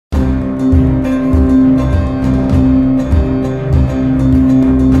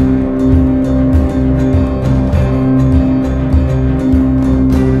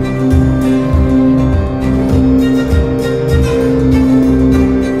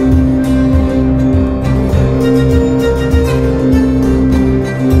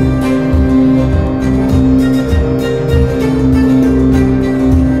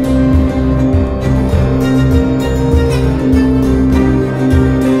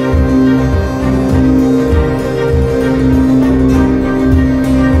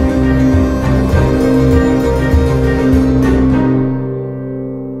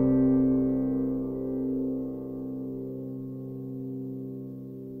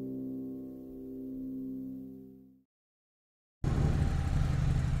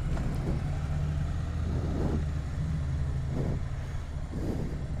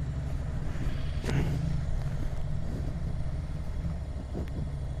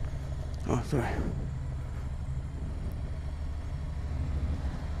Oh, sorry.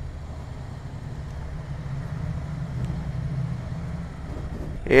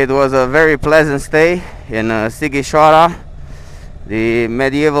 It was a very pleasant stay in Sighișoara. The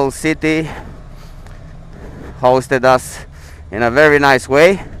medieval city hosted us in a very nice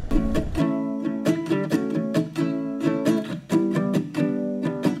way.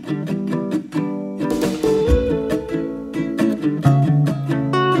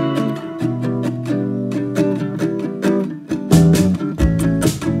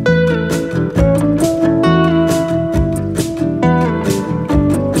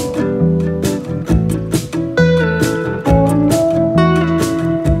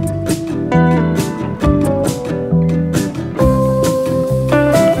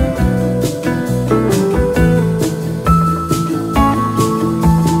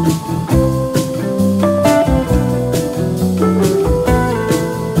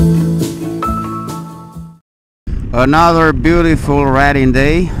 Another beautiful riding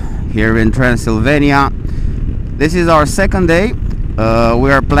day here in Transylvania. This is our second day.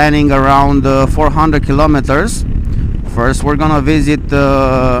 We are planning around 400 kilometers. First we're gonna visit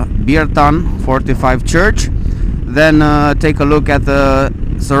the Biertan fortified church, then take a look at the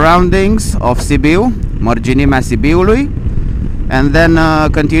surroundings of Sibiu, mărginimea Sibiului, and then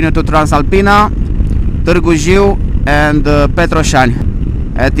continue to Transalpina, Târgu Jiu and Petroșani.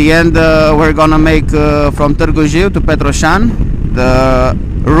 At the end we're gonna make from Târgu Jiu to Petroșani the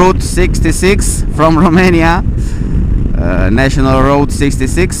Route 66 from Romania, National Road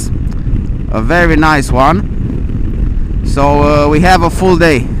 66, a very nice one. So we have a full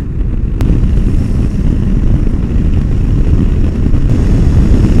day.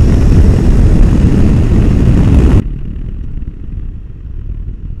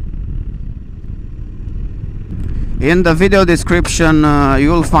 In the video description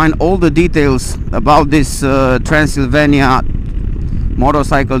you will find all the details about this Transylvania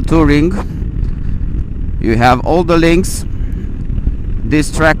motorcycle touring. You have all the links.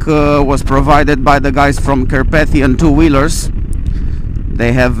 This track was provided by the guys from Carpathian two-wheelers.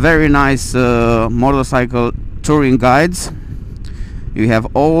 They have very nice motorcycle touring guides. You have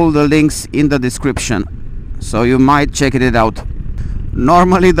all the links in the description, so you might check it out.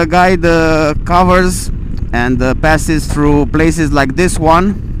 Normally the guide covers and passes through places like this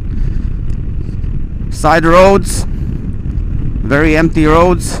one, side roads, very empty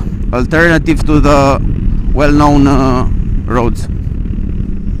roads, alternative to the well-known roads.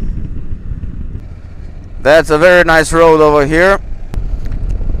 That's a very nice road over here.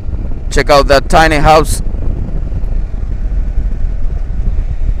 Check out that tiny house.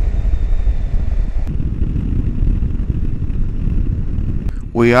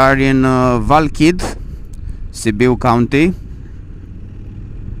 We are in Valchid, Sibiu County,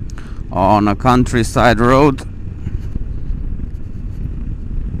 on a countryside road.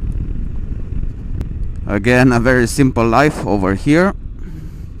 Again, a very simple life over here.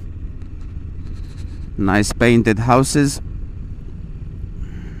 Nice painted houses.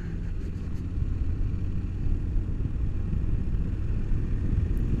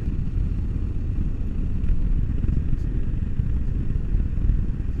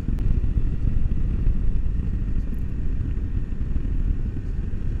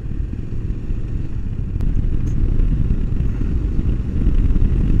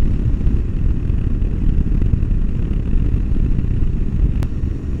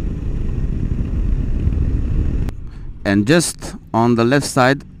 And just on the left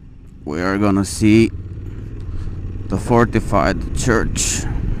side we are gonna see the fortified church.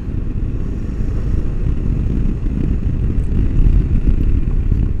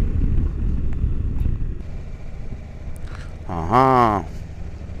 Aha.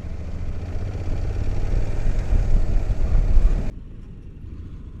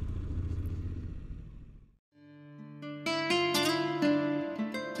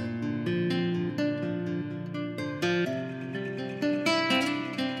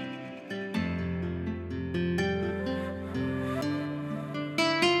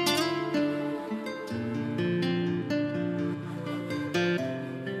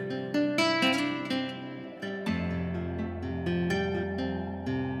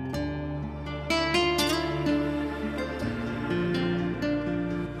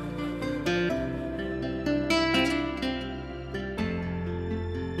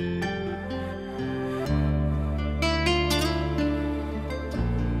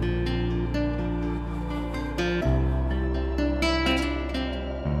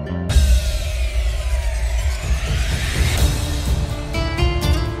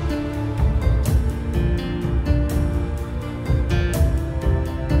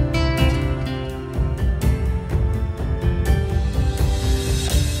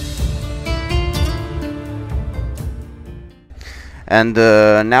 And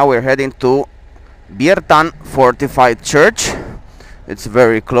now we're heading to Biertan Fortified Church. It's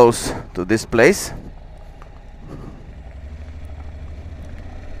very close to this place.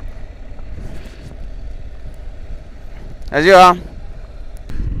 As you are.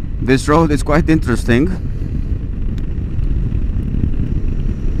 This road is quite interesting.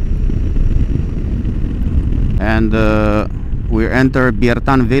 And we enter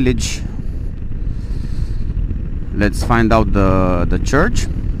Biertan village. Let's find out the church.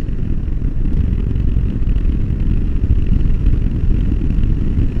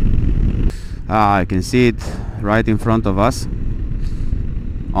 I can see it right in front of us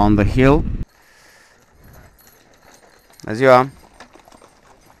on the hill. As you are.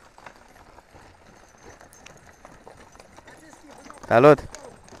 Salut!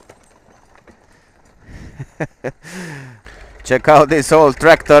 Check out this old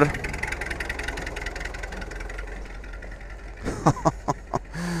tractor.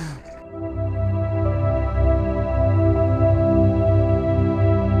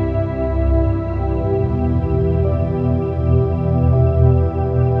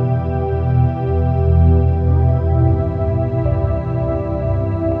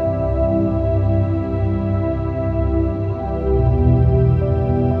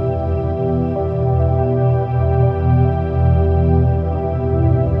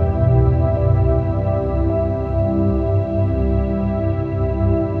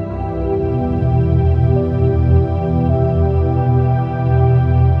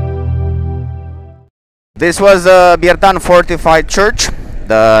 This was Biertan Fortified Church.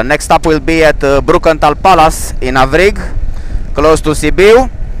 The next stop will be at Brukenthal Palace in Avrig, close to Sibiu.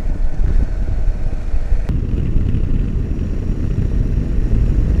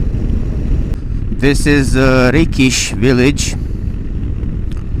 This is Rikish village.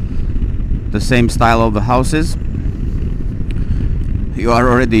 The same style of the houses. You are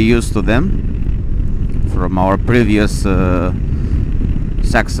already used to them from our previous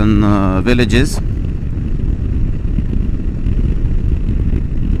Saxon villages.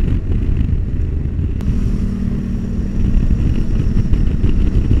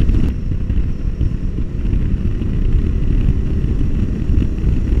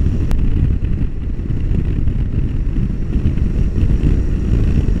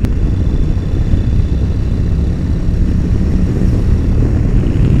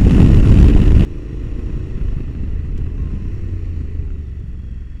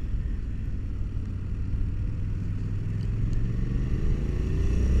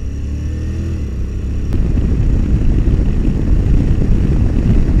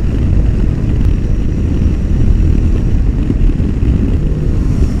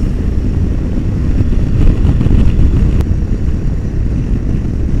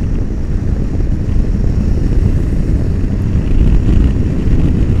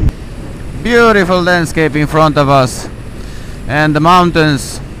 Beautiful landscape in front of us and the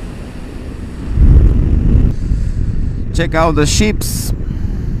mountains. Check out the ships.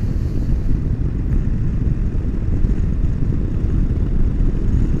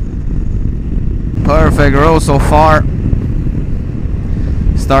 Perfect road so far,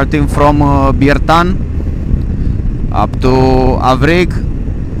 starting from Biertan up to Avrig.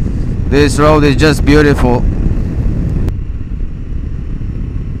 This road is just beautiful.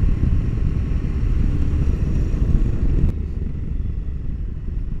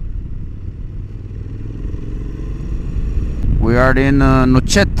 We are in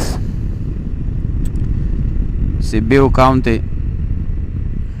Nucet, Sibiu County.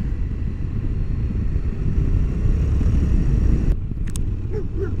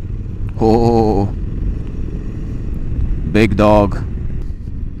 Oh, big dog.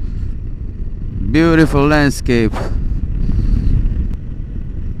 Beautiful landscape.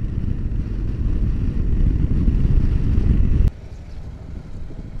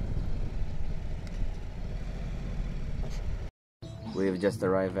 We've just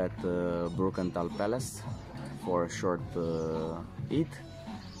arrived at Brukenthal Palace for a short eat,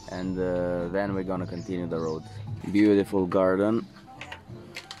 and then we're gonna continue the road. Beautiful garden.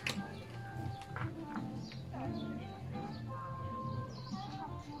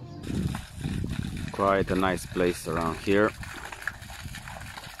 Quite a nice place around here.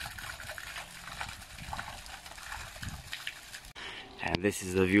 And this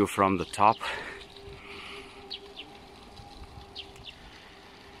is the view from the top.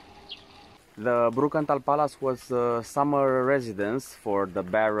 The Brukenthal Palace was a summer residence for the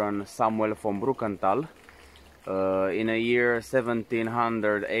Baron Samuel von Brukenthal in a year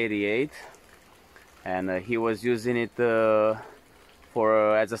 1788, and he was using it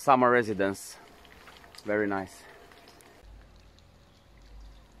as a summer residence. Very nice.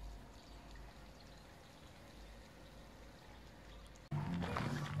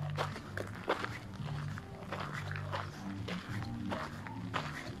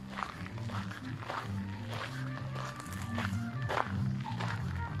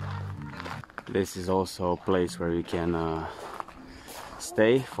 This is also a place where you can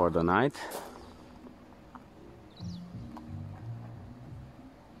stay for the night.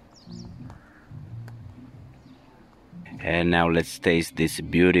 And now let's taste this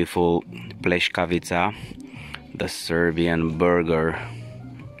beautiful pleškavica, the Serbian burger.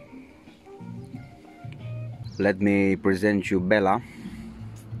 Let me present you Bella.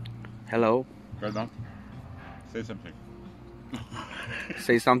 Hello. Pardon? Say something.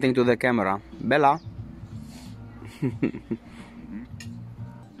 Say something to the camera. Bella.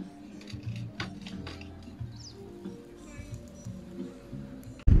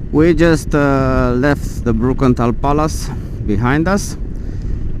 We just left the Brukenthal Palace behind us,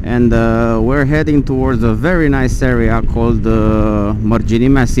 and we're heading towards a very nice area called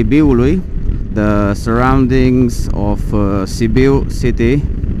Mărginimea Sibiului, the surroundings of Sibiu city.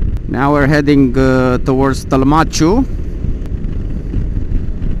 Now we're heading towards Tălmaciu.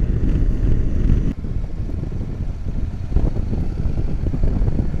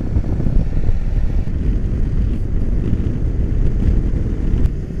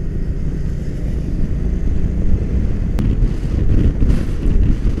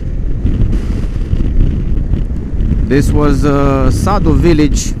 This was Sadu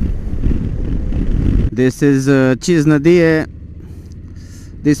village. This is Cisnădie.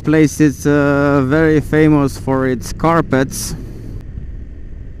 This place is very famous for its carpets.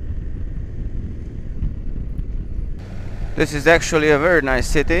 This is actually a very nice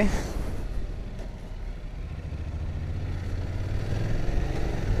city.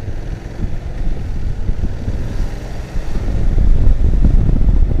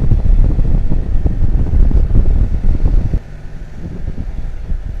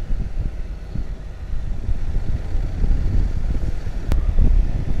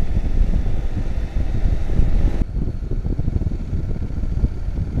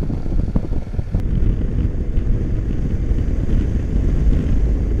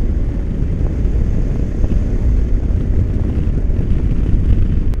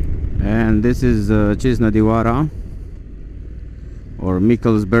 And this is Cisnădioara or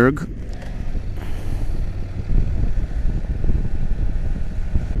Mikkelsberg.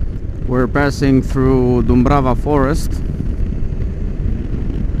 We're passing through Dumbrava forest.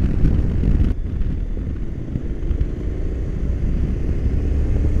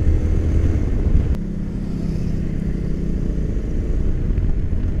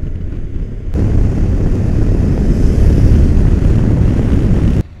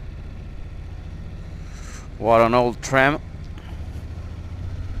 What an old tram.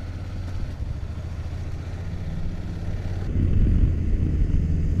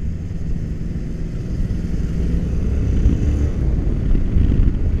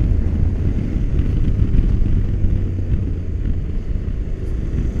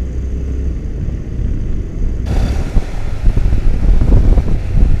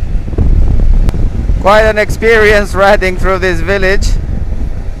 Quite an experience riding through this village.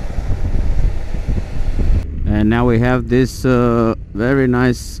 And now we have this very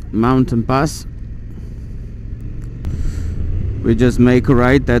nice mountain pass. We just make a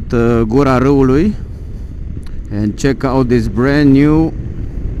right at Gura Râului and check out this brand new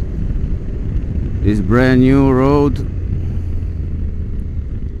road.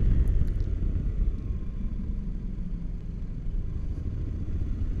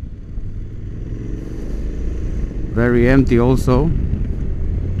 Very empty also.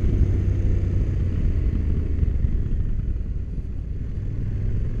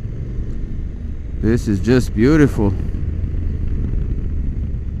 This is just beautiful.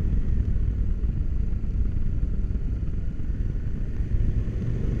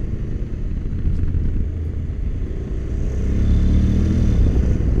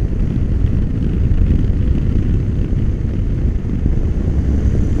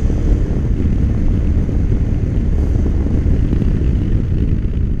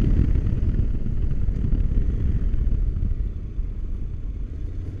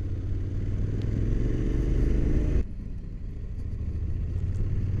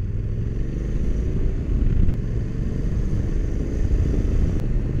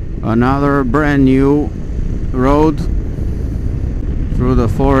 Another brand new road through the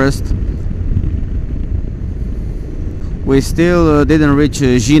forest. We still didn't reach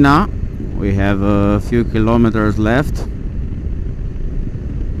Jina. We have a few kilometers left.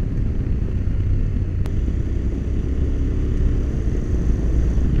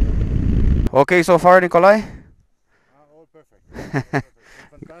 Okay, so far, Nikolai? All perfect.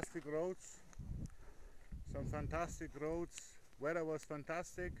 Fantastic roads. Some fantastic roads. Weather was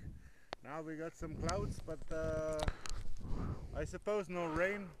fantastic. Now we got some clouds, but I suppose no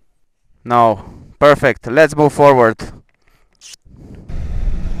rain. No. Perfect. Let's move forward.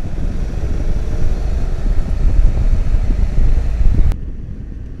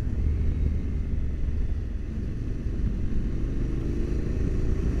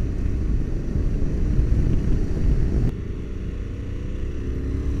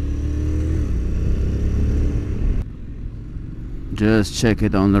 Just check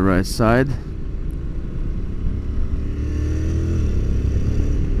it on the right side.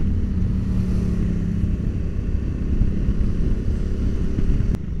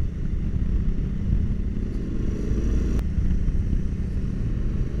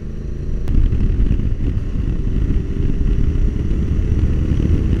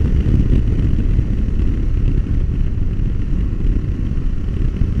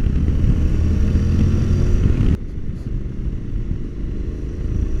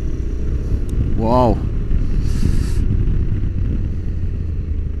 Wow.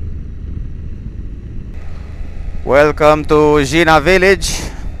 Welcome to Jina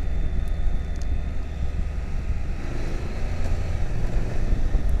village.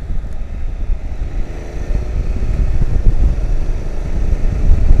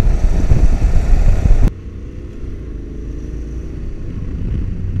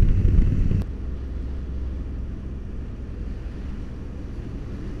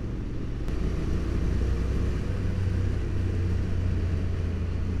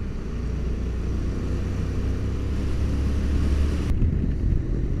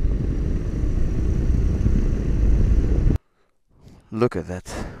 Look at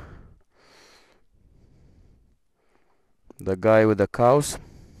that. The guy with the cows.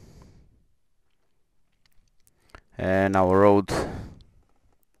 And our road